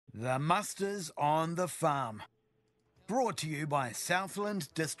The Musters on the Farm. Brought to you by Southland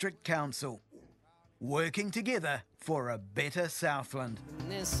District Council. Working together for a better Southland.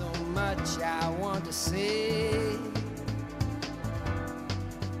 There's so much I want to say.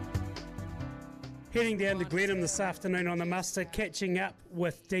 Heading down to Glenham this afternoon on the muster, catching up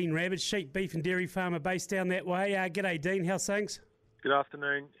with Dean Rabbidge, sheep, beef and dairy farmer based down that way. G'day Dean, how's things? Good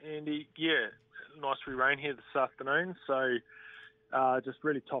afternoon, Andy. Yeah, nice wee rain here this afternoon, so just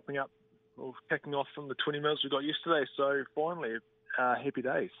really topping up, kicking off from the 20 mils we got yesterday, so finally, happy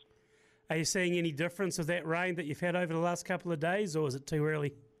days. Are you seeing any difference of that rain that you've had over the last couple of days, or is it too early?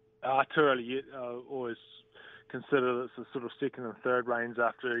 Too early yet. Always consider that it's the sort of second and third rains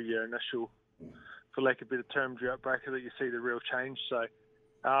after your initial, for lack of a better term, drought breaker that you see the real change. So,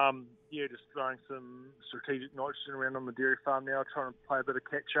 just throwing some strategic nitrogen around on the dairy farm now, trying to play a bit of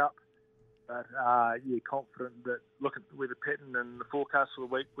catch up. But, confident that looking at the weather pattern and the forecast for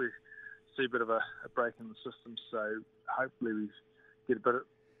the week, we see a bit of a break in the system. So hopefully we get a bit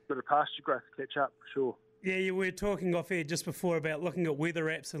of pasture growth to catch up, for sure. Yeah, we were talking off air just before about looking at weather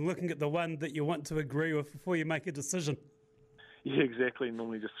apps and looking at the one that you want to agree with before you make a decision. Yeah, exactly.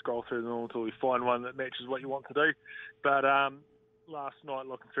 Normally just scroll through them all until we find one that matches what you want to do. But last night,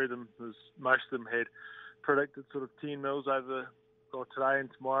 looking through them, most of them had predicted sort of 10 mils over today and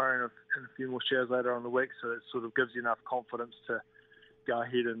tomorrow and a few more shares later on in the week. So it sort of gives you enough confidence to go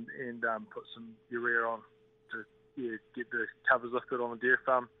ahead and put some urea on to get the covers lifted on the dairy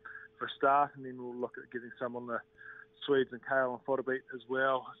farm for a start. And then we'll look at getting some on the Swedes and kale and fodder beet as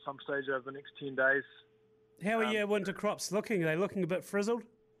well at some stage over the next 10 days. How are your winter crops looking? Are they looking a bit frizzled?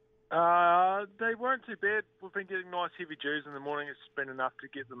 They weren't too bad. We've been getting nice heavy dews in the morning. It's been enough to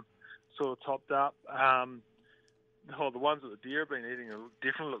get them sort of topped up. The ones that the deer have been eating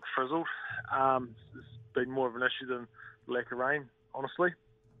definitely look frizzled. It's been more of an issue than lack of rain, honestly.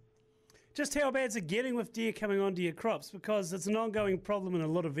 Just how bad's it getting with deer coming onto your crops? Because it's an ongoing problem in a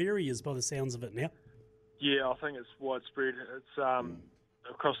lot of areas by the sounds of it now. Yeah, I think it's widespread. It's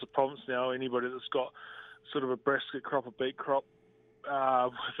across the province now. Anybody that's got sort of a basket crop, a beet crop,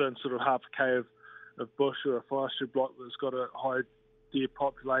 within sort of half a k of bush or a forestry block that's got a high deer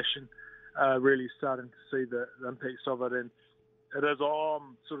population, really starting to see the impacts of it. And it is,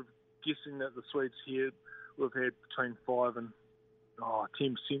 I'm sort of guessing that the Swedes here, we've had between 5 and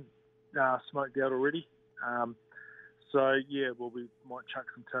 10% smoked out already. We might chuck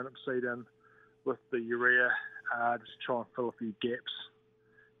some turnip seed in with the urea, just try and fill a few gaps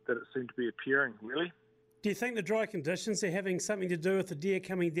that it seemed to be appearing, really. Do you think the dry conditions are having something to do with the deer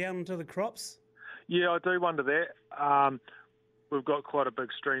coming down into the crops? Yeah, I do wonder that. We've got quite a big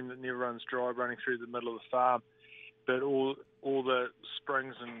stream that never runs dry running through the middle of the farm, but all the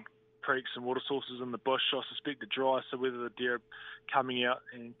springs and creeks and water sources in the bush, I suspect, are dry, so whether the deer are coming out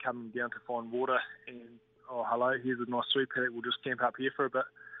and coming down to find water and, hello, here's a nice sweet paddock, we'll just camp up here for a bit,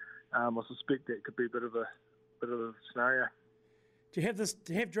 I suspect that could be a bit of a scenario. Do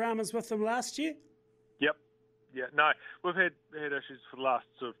you have dramas with them last year? Yep. Yeah, no, we've had issues for the last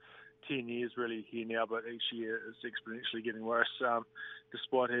sort of 10 years really here now, but each year it's exponentially getting worse.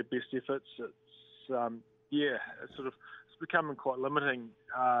 Despite our best efforts, it's becoming quite limiting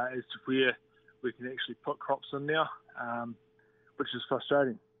as to where we can actually put crops in now, which is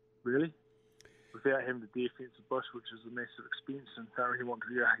frustrating, really, without having to defence the bush, which is a massive expense, and don't really want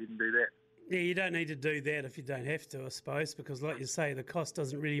to go ahead and do that. Yeah, you don't need to do that if you don't have to, I suppose, because like you say, the cost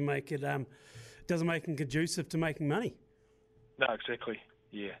doesn't really make it conducive to making money. No, exactly.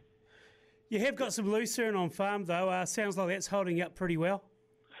 Yeah. You have got some lucerne on farm though. Sounds like that's holding up pretty well.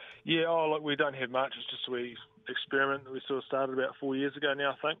 Yeah. Look, we don't have much. It's just a wee experiment that we sort of started about 4 years ago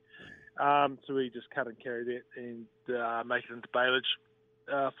now, I think. So we just cut and carry that and make it into baleage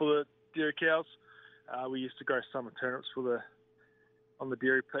for the dairy cows. We used to grow summer turnips on the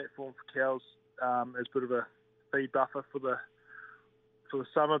dairy platform for cows as a bit of a feed buffer for the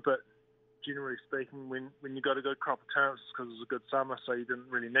summer, but generally speaking, when you got a good crop of turnips, it's because it was a good summer, so you didn't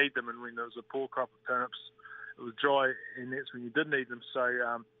really need them, and when there was a poor crop of turnips, it was dry, and that's when you did need them. So,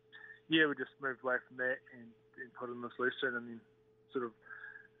 we just moved away from that and put in this lucerne and then sort of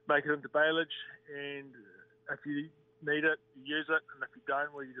make it into baleage, and if you need it, you use it, and if you don't,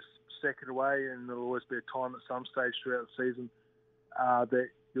 well, you just stack it away, and there'll always be a time at some stage throughout the season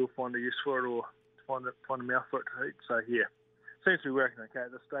that you'll find a use for it or find a mouth for it to eat. So, yeah, seems to be working okay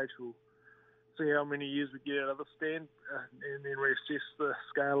at this stage. We'll see how many years we get out of the stand and then reassess the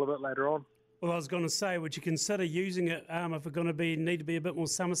scale of it later on. Well, I was going to say, would you consider using it if we're going to need to be a bit more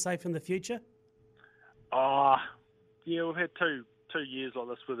summer safe in the future? We've had two years like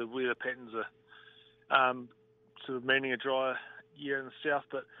this where the weather patterns are sort of meaning a drier year in the south,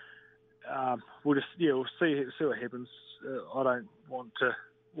 but we'll see what happens. I don't want to.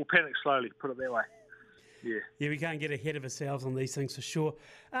 We'll panic slowly. Put it that way. Yeah, we can't get ahead of ourselves on these things for sure.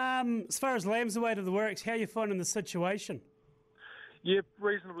 As far as lambs away to the works, how are you finding the situation? Yeah,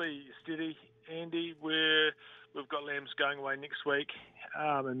 reasonably steady, Andy. We've got lambs going away next week,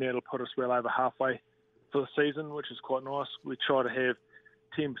 and that'll put us well over halfway for the season, which is quite nice. We try to have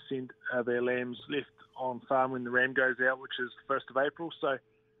 10% of our lambs left on farm when the ram goes out, which is the 1st of April. So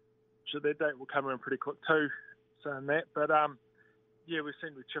that date will come around pretty quick too, saying that. But we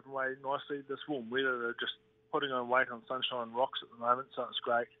seem to be chipping away nicely. This warm weather, they're just putting on weight on sunshine and rocks at the moment, so it's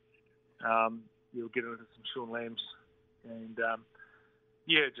great. You'll get into some shorn lambs, and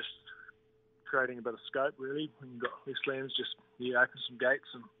just creating a bit of scope really. When you've got less lambs, just open some gates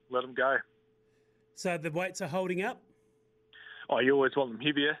and let them go. So the weights are holding up? Oh, you always want them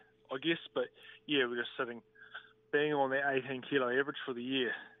heavier, I guess, but we're just being on that 18 kilo average for the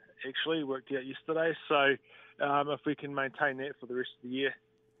year. Actually, worked out yesterday, so if we can maintain that for the rest of the year,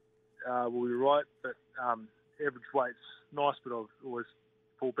 we'll be right. But average weight's nice, but I'll always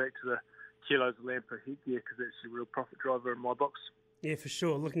fall back to the kilos of lamb per hectare because that's the real profit driver in my books. Yeah, for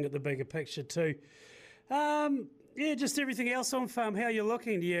sure. Looking at the bigger picture too. Just everything else on farm. How are you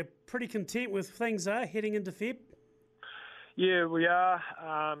looking? Are you pretty content with things heading into Feb? Yeah, we are.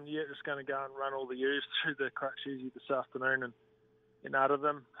 Just going to go and run all the ewes through the crutch easy this afternoon and out of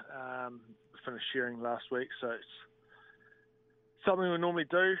them. Finished shearing last week, so it's something we normally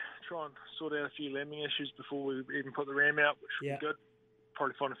do. Try and sort out a few lambing issues before we even put the ram out, which would be good.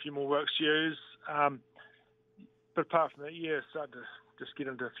 Probably find a few more works to use. But apart from that, starting to just get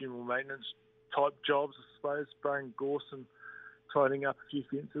into a few more maintenance type jobs, I suppose, spraying gorse and tidying up a few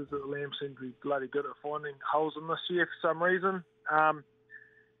fences that the lambs seem to be bloody good at finding holes in this year for some reason. And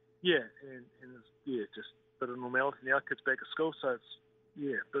just a bit of normality now. Kids back at school, so it's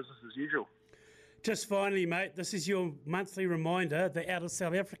business as usual. Just finally, mate, this is your monthly reminder that out of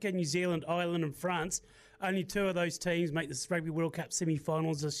South Africa, New Zealand, Ireland and France, only 2 of those teams make the Rugby World Cup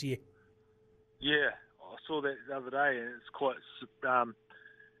semi-finals this year. Yeah, I saw that the other day, and it's quite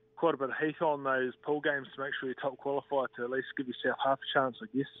a bit of heat on those pool games to make sure you're top qualified to at least give yourself half a chance,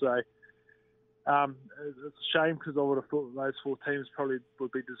 I guess. So it's a shame because I would have thought that those 4 teams probably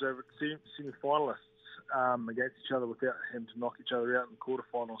would be deserved semi-finalists against each other without having to knock each other out in the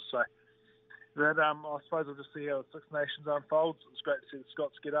quarterfinals. So that I suppose we'll just see how the Six Nations unfolds. It was great to see the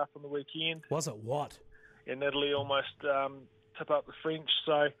Scots get up on the weekend. Was it what? And Italy almost tip up the French.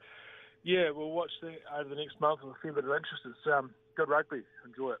 So we'll watch that over the next month with a fair bit of interest. It's good rugby.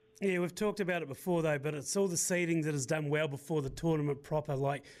 Enjoy it. Yeah, we've talked about it before though, but it's all the seeding that is done well before the tournament proper.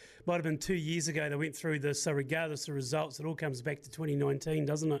 Like, might have been 2 years ago they went through this, so regardless of results, it all comes back to 2019,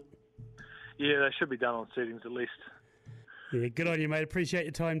 doesn't it? Yeah, they should be done on seedings at least. Yeah, good on you, mate. Appreciate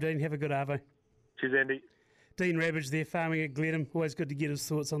your time, Dean. Have a good arvo. Cheers, Andy. Dean Rabbidge there, farming at Glenham. Always good to get his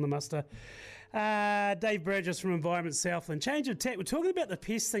thoughts on the muster. Dave Burgess from Environment Southland. Change of tack. We're talking about the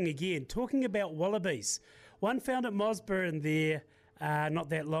pest thing again, talking about wallabies. One found at Mosburn there not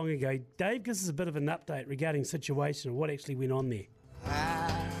that long ago. Dave gives us a bit of an update regarding the situation and what actually went on there.